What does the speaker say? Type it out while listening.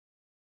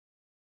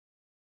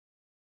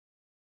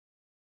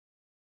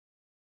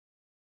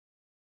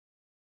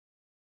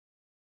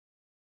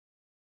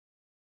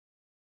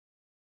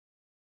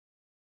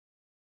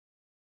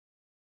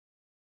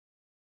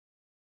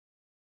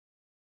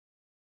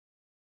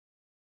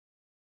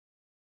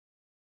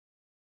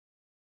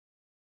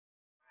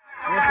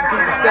Rest in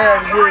peace,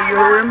 Savage, yeah, you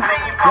heard me?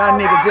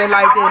 Young nigga just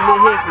like that, lit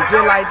hickey,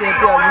 just like that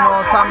there. You know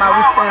what I'm talking about?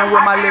 We standing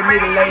with my little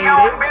nigga lady. You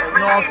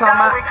know what I'm talking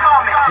about?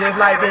 Just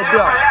like that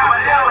there.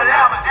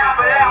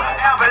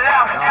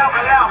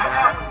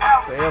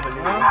 Forever,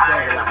 you know what I'm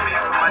saying?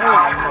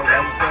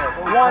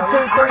 One,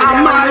 two, three.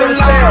 I'm all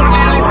alone,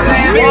 little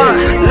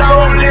Savage.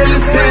 Long,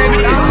 little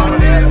Savage.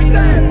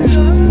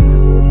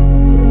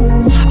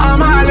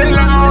 I'm all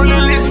alone,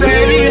 little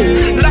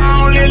Savage.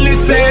 Long, little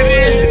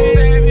Savage.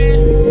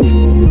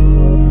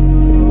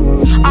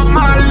 I'm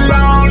all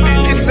alone,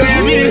 little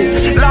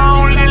Savage.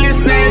 Long, little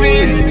Savage.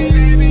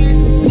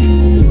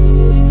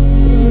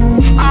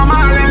 I'm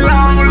all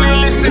alone,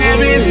 little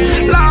Savage.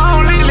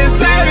 Long, little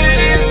Savage.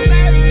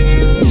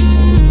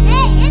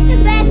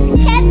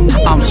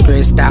 I'm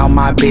stressed out,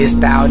 my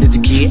best out is to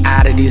get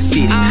out of this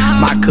city.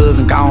 My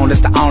cousin gone,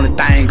 that's the only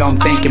thing I'm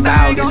thinking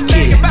about is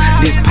killing.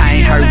 This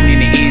pain hurting in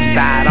the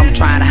inside, I'm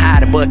trying to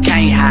hide it but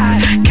can't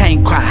hide.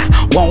 Can't cry,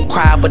 won't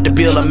cry, but the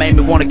builder made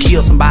me wanna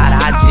kill somebody.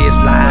 I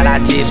just lied, I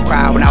just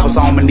cried when I was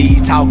on my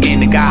knees talking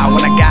to God.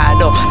 When I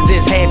got up, I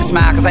just had to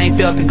smile cause I ain't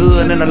felt the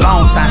good in a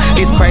long time.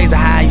 It's crazy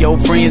how your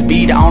friends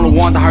be the only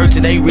one to hurt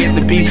you, they rest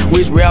in peace.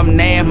 Wish Reverend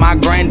Nab, my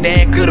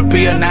granddad could've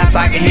peeled, now so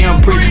I can hear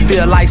him preach.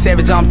 Feel like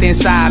Savage jumped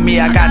inside me,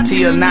 I got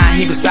tears now,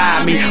 he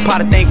beside me.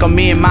 Probably think I'm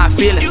in my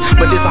feelings,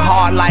 but it's a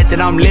hard life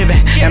that I'm living,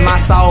 and my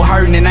soul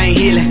hurting and ain't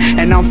healing,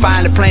 and I'm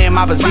finally playing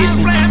my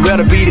position.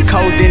 Rather be the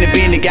coach than to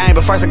be in the game,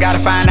 but first I gotta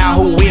find out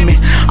who with me.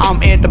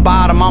 I'm at the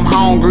bottom, I'm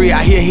hungry,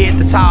 I hear hit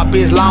the top,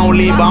 it's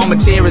lonely, but I'ma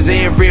cherish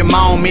every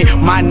moment.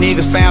 My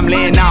niggas,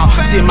 family and all.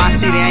 Shit, my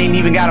city ain't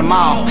even got them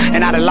all,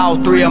 and I done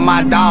lost 3 of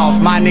my dogs.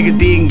 My niggas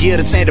didn't get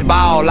a chance to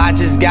ball, I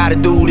just gotta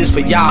do this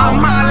for y'all.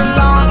 I'm all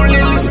alone,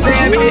 little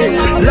Savage,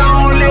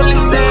 long little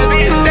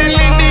Savage. That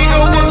little nigga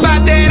was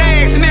about that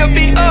ass, and if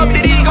he up,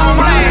 then he gon'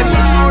 blast.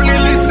 Long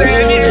little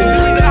Savage,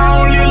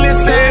 long little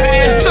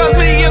Savage. Trust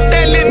me, if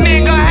that little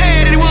nigga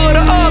had it,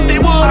 would've up,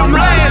 it would've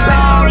blast.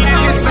 Long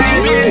little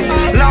Savage,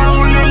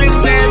 long little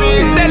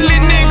Savage. That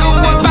little nigga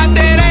was about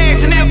that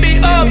ass, and if he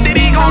up, then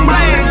he gon'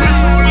 blast.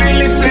 Long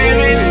little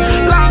Savage,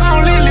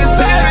 long little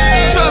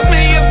Savage. Trust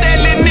me, if that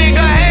little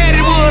nigga had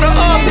it, would've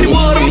up, it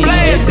would've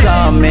blast.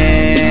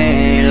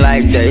 Coming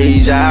like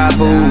deja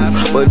vu,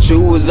 but you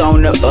was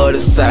on the other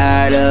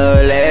side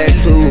of that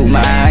too.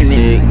 My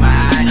nigga,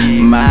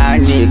 my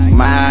nigga,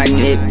 my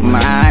nigga,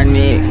 my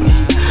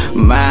nigga,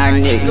 my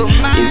nigga.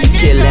 It's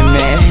killing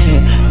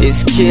me,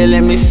 it's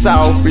killing me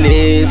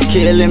softly, it's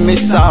killing me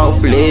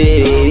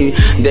softly.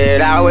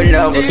 That I would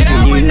never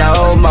see you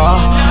no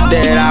more,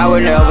 that I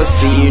would never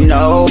see you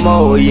no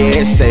more.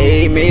 Yeah,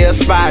 save me a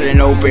spot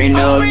and open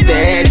up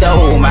that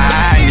door,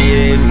 my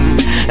nigga.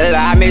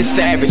 Like me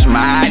Savage,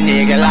 my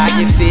nigga. Like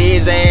you see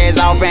his ass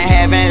off in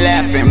heaven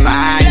laughing,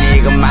 my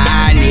nigga,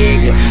 my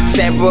nigga.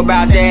 Separate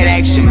about that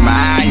action,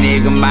 my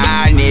nigga,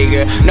 my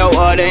nigga. No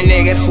other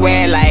nigga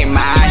swear like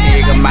my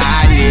nigga,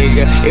 my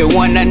nigga. It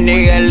wasn't a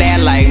nigga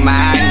laugh like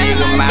my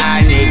nigga,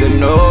 my nigga.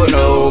 No,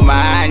 no,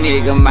 my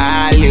nigga,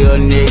 my little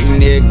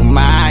nigga,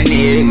 my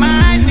nigga,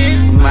 my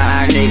nigga,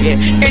 my nigga.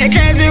 In the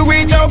casket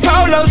with your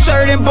polo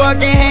shirt and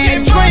bucket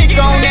had a drink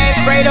on that.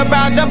 Straight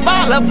about the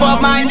bottle for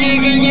my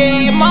nigga,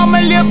 yeah. Mama,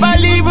 if I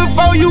leave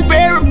before you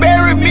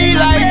bury me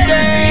like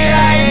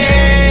that,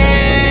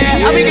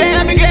 yeah. I'll be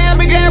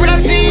glad when I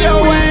see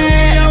your ass.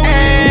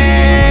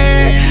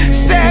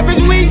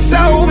 Savage, we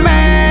so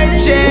mad,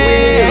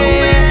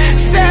 yeah.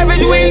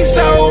 Savage, we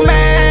so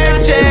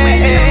mad,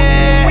 yeah.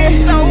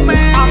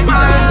 I'm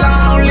all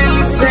alone,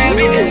 little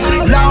Savage,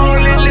 long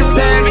little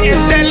Savage.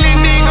 That little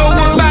nigga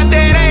was about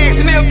that ass,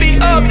 and if he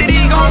up, then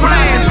he gon'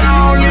 blast.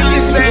 Long little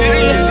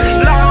Savage,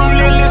 long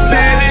little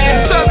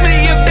Savage. Trust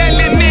me, if that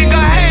little nigga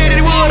had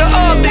it, would've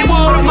up, they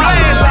would've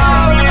blast.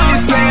 Long little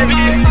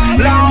Savage,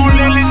 long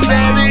little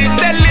Savage.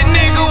 That little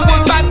nigga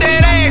was about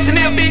that ass, and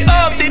if he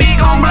up, then he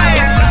gon'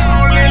 blast.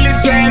 Long little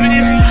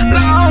Savage,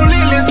 long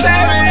little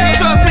Savage.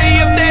 Trust me,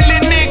 if that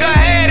little nigga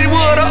had it,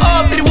 would've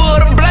up, they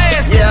would've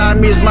blast. Yeah, I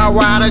miss my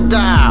ride or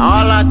die.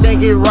 All I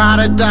think is ride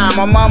or die.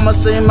 My mama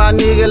seen my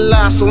nigga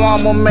lie, so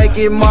I'ma make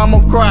it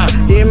mama cry.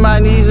 Hit my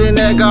knees and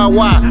that got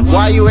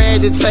why you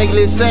had to take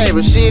this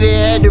Savage? Shit, it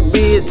had to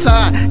be a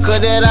time, cause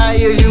that I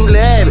hear you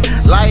laughing.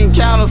 Lighting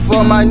counter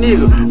for my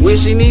nigga,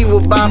 wishing he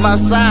was by my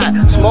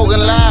side. Smoking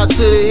loud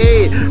to the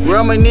head,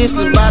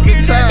 reminiscing about the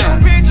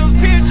time.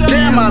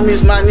 Damn, I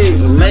miss my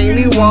nigga, make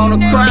me wanna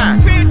cry.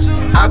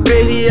 I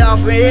bet he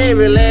off in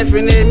heavy,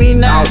 laughing at me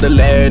now. I was the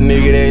last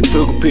nigga that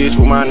took a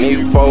picture with my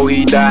nigga before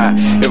he died.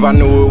 If I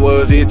knew it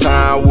was his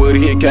time,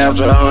 would've hit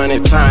capture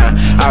 100 times.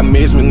 I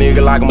miss my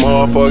nigga like a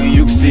motherfucker,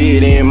 you can see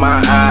it in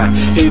my eye.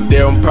 Hit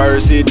there on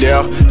purse, hit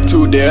there,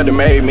 too there to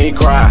make me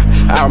cry.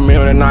 I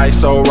remember the night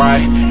so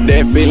right,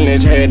 that feeling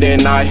that you had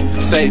that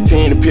night. Say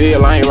 10 the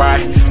pill ain't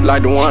right,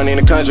 like the one in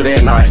the country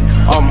that night.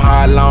 I'm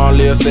high, long,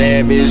 little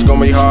Savage,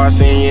 gonna be hard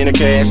seeing you in the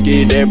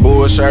casket. That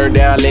bullshit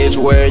that I let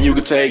you wear, you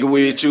can take it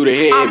with you to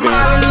heaven. I'm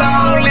all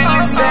alone,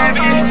 little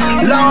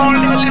Savage, long,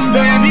 little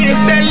Savage.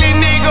 That little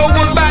nigga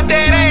was about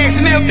that ass,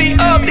 and if he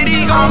up, then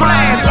he gon'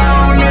 blast.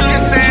 Long, little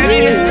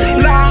Savage,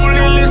 long,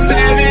 little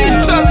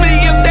Savage. Trust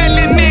me,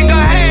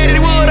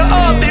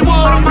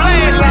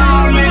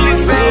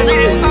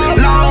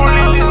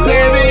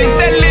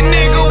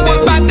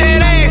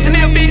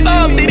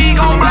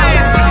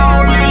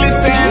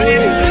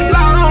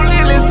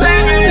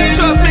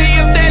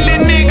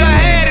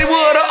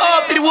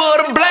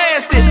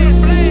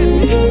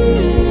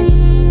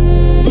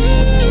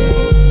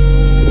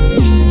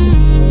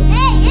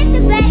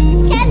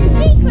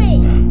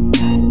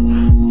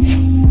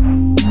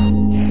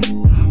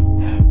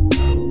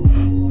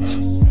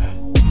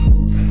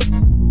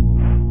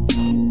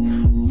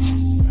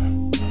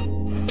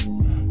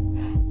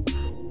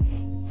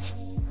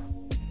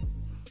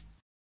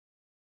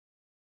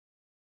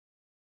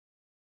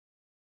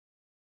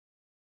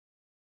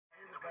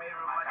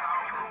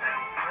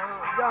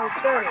 Young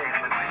 30. I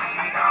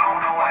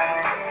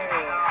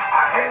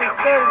had to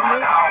be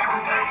my dog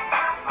today.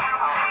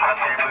 I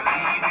can't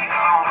believe he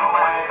gone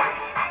away.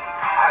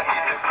 I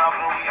get to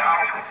something we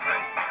all can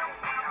say.